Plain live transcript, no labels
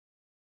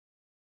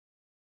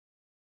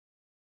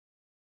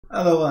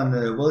Hello and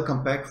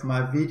welcome back to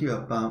my video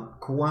about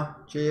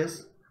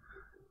koa.js.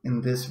 In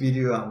this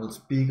video I will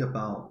speak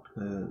about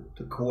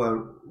the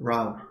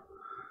koa-route.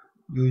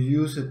 You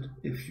use it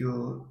if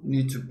you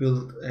need to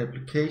build an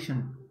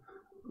application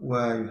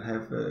where you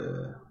have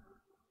a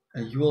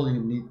URL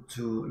you need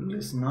to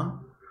listen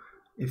on.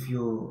 If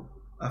you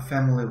are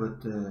familiar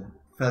with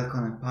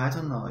Falcon and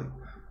Python or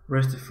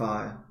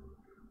restful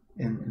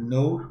in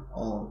Node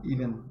or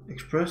even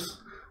Express,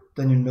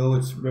 then you know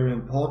it's very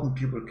important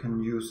people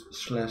can use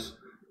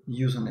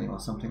 /username or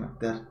something like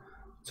that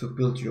to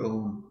build your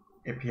own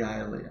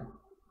API layer.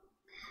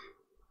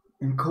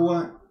 In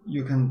Koa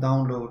you can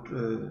download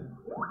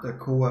the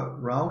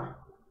koa-route,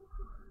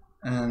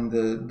 and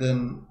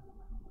then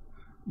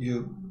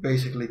you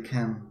basically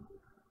can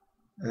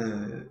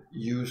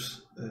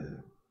use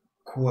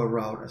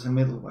koa-route as a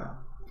middleware.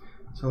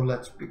 So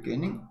let's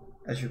begin.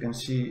 As you can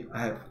see,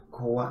 I have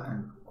Koa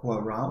and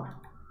koa-route.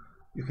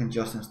 You can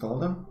just install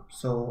them,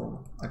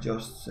 so I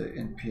just say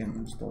npm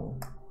install.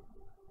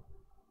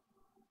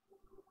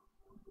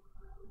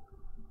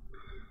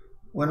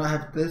 When I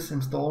have this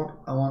installed,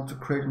 I want to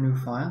create a new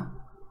file,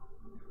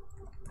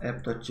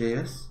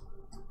 app.js,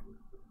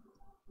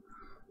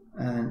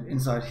 and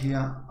inside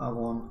here I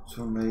want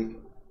to make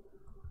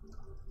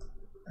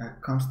a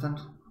constant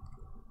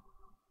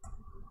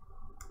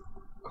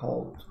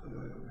called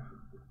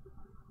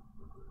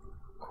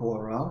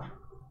koa-route.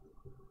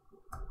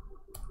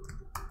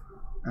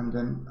 And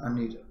then I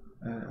need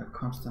a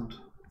constant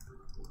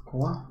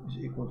koa is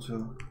equal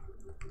to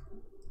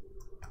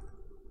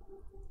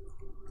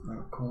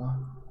koa,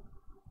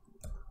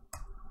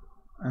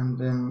 and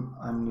then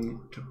I need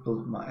to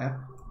build my app.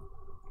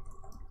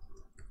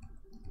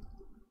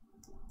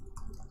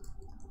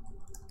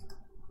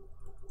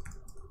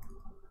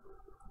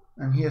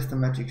 And here's the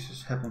magic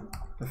just happen.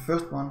 The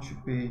first one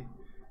should be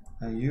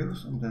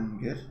use and then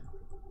get.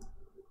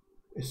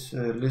 It's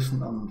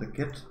listen on the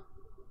get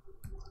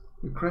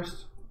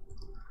request,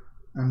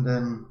 and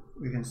then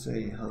we can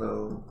say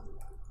hello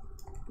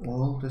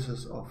world. This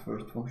is our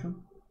first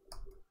function.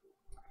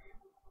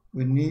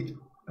 We need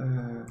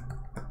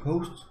a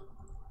post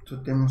to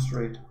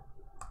demonstrate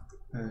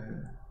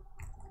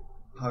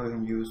how you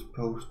can use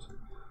post,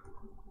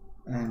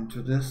 and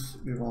to this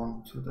we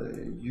want to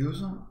the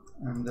user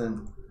and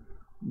then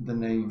the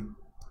name,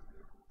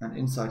 and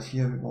inside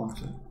here we want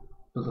to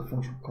build a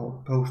function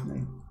called post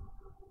name.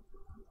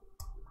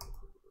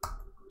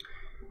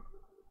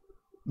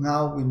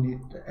 Now we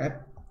need the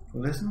app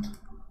listened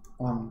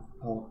on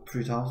port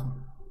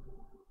 3000.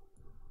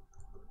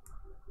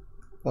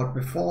 But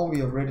before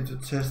we are ready to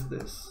test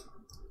this,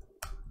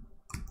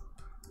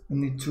 we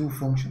need two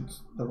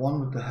functions. The one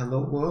with the hello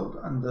world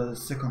and the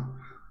second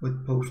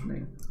with post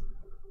name.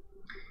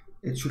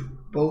 It should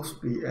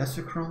both be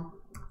asynchronous.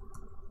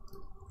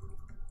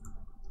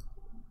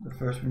 The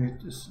first we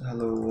need is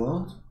hello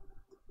world,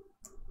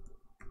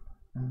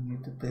 and we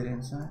need the data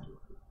inside.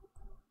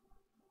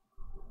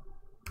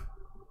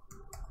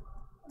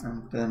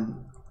 And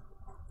then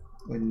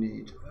we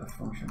need a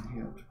function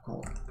here to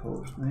call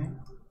post name,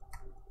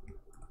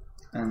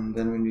 and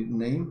then we need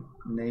name.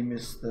 Name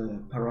is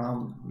the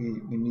param we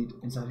need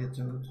inside here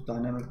to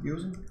dynamic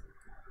using.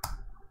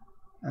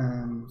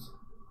 And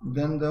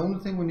then the only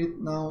thing we need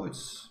now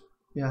is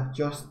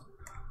just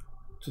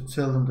to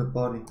tell them the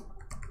body.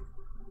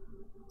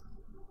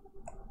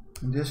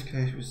 In this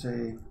case we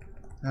say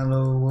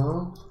hello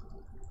world,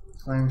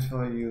 thanks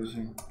for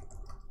using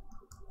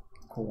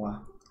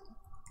koa-route.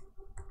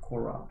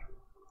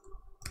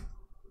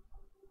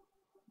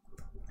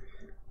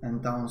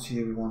 And down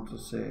here we want to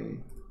say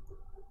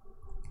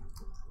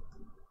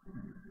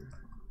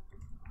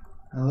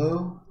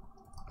hello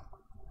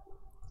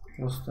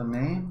plus the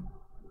name,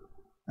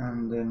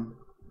 and then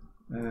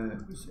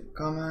we say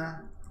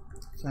comma,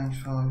 thanks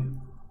for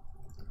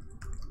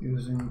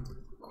using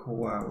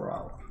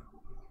koa-route,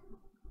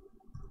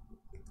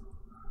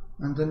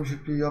 and then we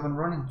should be up and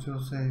running to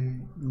say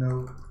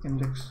node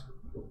index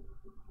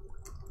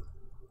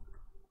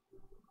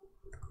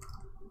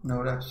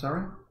node app,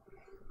 sorry,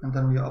 and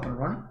then we are up and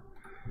running.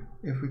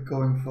 If we're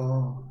going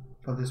for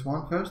this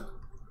one first,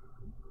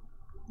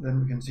 then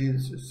we can see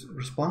this is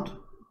respond,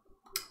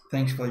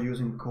 thanks for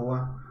using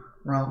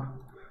koa-route.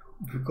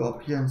 If we go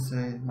up here and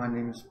say my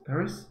name is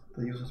Paris,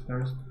 the user is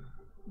Paris,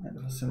 and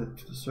if I send it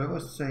to the server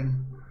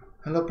saying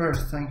hello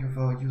Paris, thank you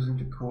for using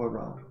the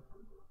koa-route.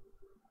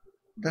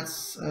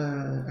 That's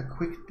a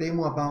quick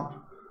demo about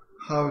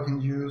how you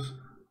can use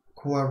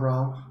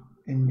koa-route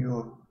in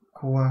your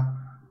Koa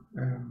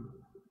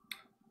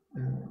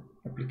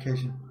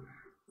application.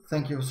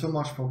 Thank you so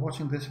much for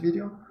watching this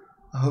video.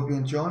 I hope you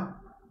enjoy.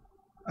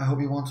 I hope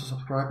you want to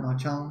subscribe my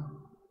channel.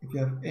 If you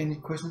have any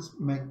questions,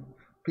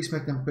 please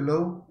make them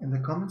below in the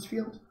comments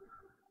field.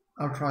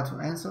 I'll try to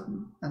answer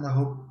them, and I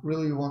hope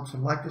really you want to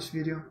like this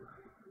video,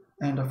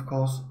 and of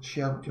course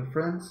share it with your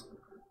friends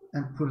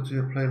and put it to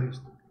your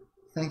playlist.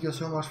 Thank you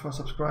so much for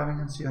subscribing,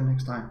 and see you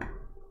next time.